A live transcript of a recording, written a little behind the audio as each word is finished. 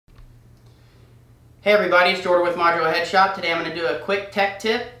Hey everybody, it's Jordan with Modular Head Shop. Today I'm going to do a quick tech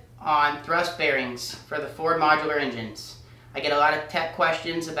tip on thrust bearings for the Ford modular engines. I get a lot of tech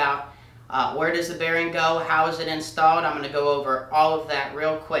questions about where does the bearing go, how is it installed. I'm going to go over all of that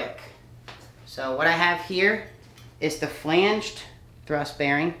real quick. So what I have here is the flanged thrust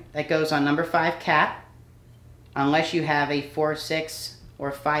bearing that goes on number 5 cap. Unless you have a 4.6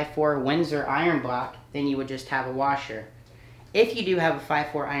 or 5.4 Windsor iron block, then you would just have a washer. If you do have a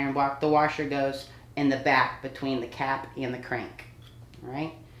 5.4 iron block, the washer goes in the back between the cap and the crank. All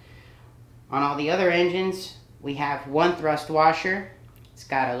right. On all the other engines, we have one thrust washer. It's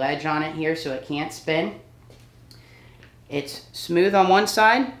got a ledge on it here so it can't spin. It's smooth on one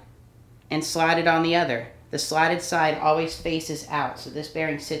side and slotted on the other. The slotted side always faces out, so this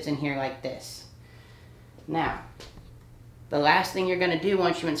bearing sits in here like this. Now, the last thing you're going to do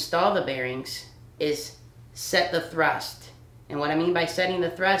once you install the bearings is set the thrust. And what I mean by setting the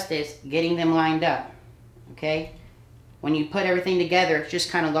thrust is getting them lined up, okay? When you put everything together, it's just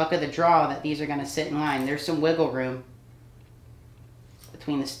kind of luck of the draw that these are going to sit in line. There's some wiggle room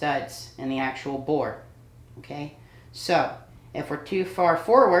between the studs and the actual bore, okay? So, if we're too far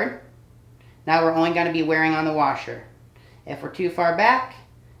forward, now we're only going to be wearing on the washer. If we're too far back,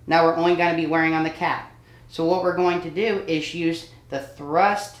 now we're only going to be wearing on the cap. So what we're going to do is use the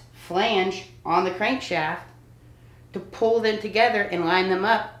thrust flange on the crankshaft to pull them together and line them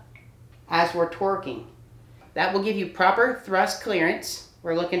up as we're torquing. That will give you proper thrust clearance.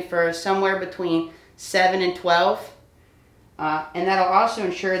 We're looking for somewhere between 7 and 12. And that'll also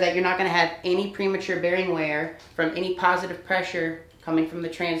ensure that you're not going to have any premature bearing wear from any positive pressure coming from the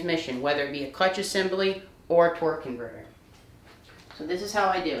transmission, whether it be a clutch assembly or a torque converter. So this is how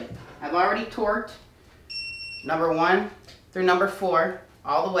I do it. I've already torqued number 1 through number 4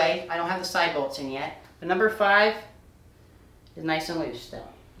 all the way. I don't have the side bolts in yet, but number 5 is nice and loose still.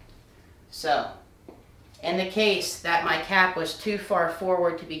 So, in the case that my cap was too far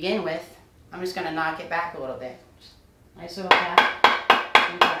forward to begin with, I'm just going to knock it back a little bit. Nice little cap.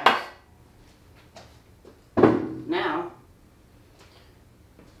 2 times. Now,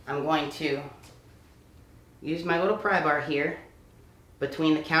 I'm going to use my little pry bar here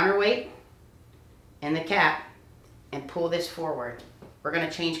between the counterweight and the cap and pull this forward. We're going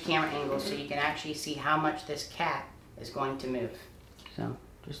to change camera angles so you can actually see how much this cap is going to move. So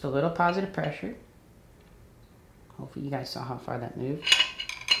just a little positive pressure. Hopefully you guys saw how far that moved.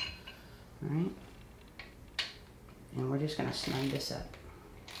 All right. And we're just going to snug this up.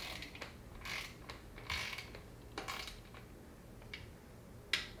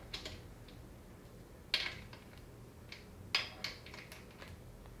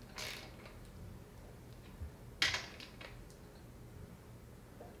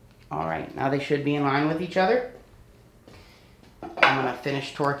 Alright, now they should be in line with each other. I'm going to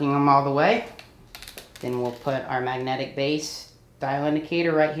finish torquing them all the way. Then we'll put our magnetic base dial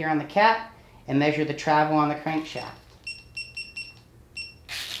indicator right here on the cap and measure the travel on the crankshaft.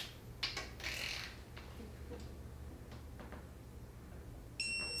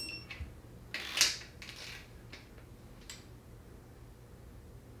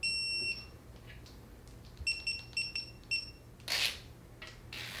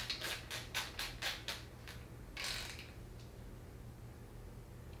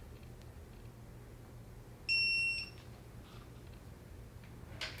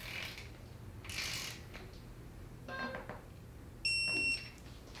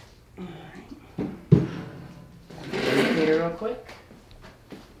 Real quick.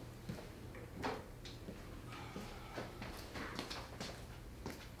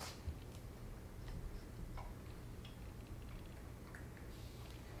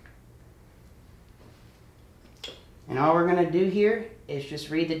 And all we're going to do here is just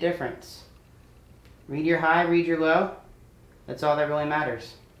read the difference. Read your high, read your low. That's all that really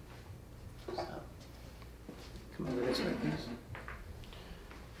matters. So, come over this way, please.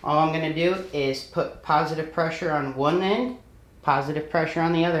 All I'm going to do is put positive pressure on one end, positive pressure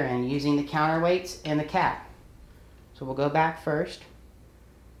on the other end, using the counterweights and the cap. So we'll go back first.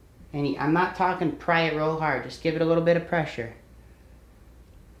 And I'm not talking pry it real hard, just give it a little bit of pressure.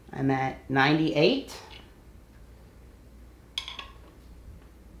 I'm at 98.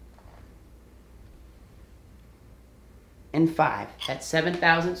 And 5. That's 7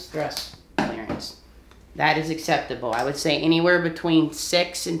 thousandths thrust clearance. That is acceptable. I would say anywhere between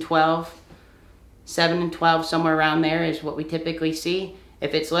 6 and 12, 7 and 12, somewhere around there is what we typically see.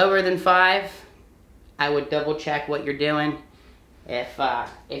 If it's lower than 5, I would double check what you're doing. If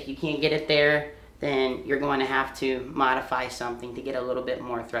you can't get it there, then you're going to have to modify something to get a little bit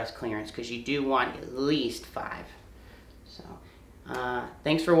more thrust clearance, because you do want at least 5. So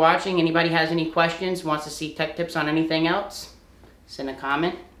Thanks for watching. Anybody has any questions, wants to see tech tips on anything else, send a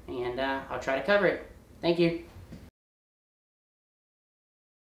comment, and I'll try to cover it. Thank you.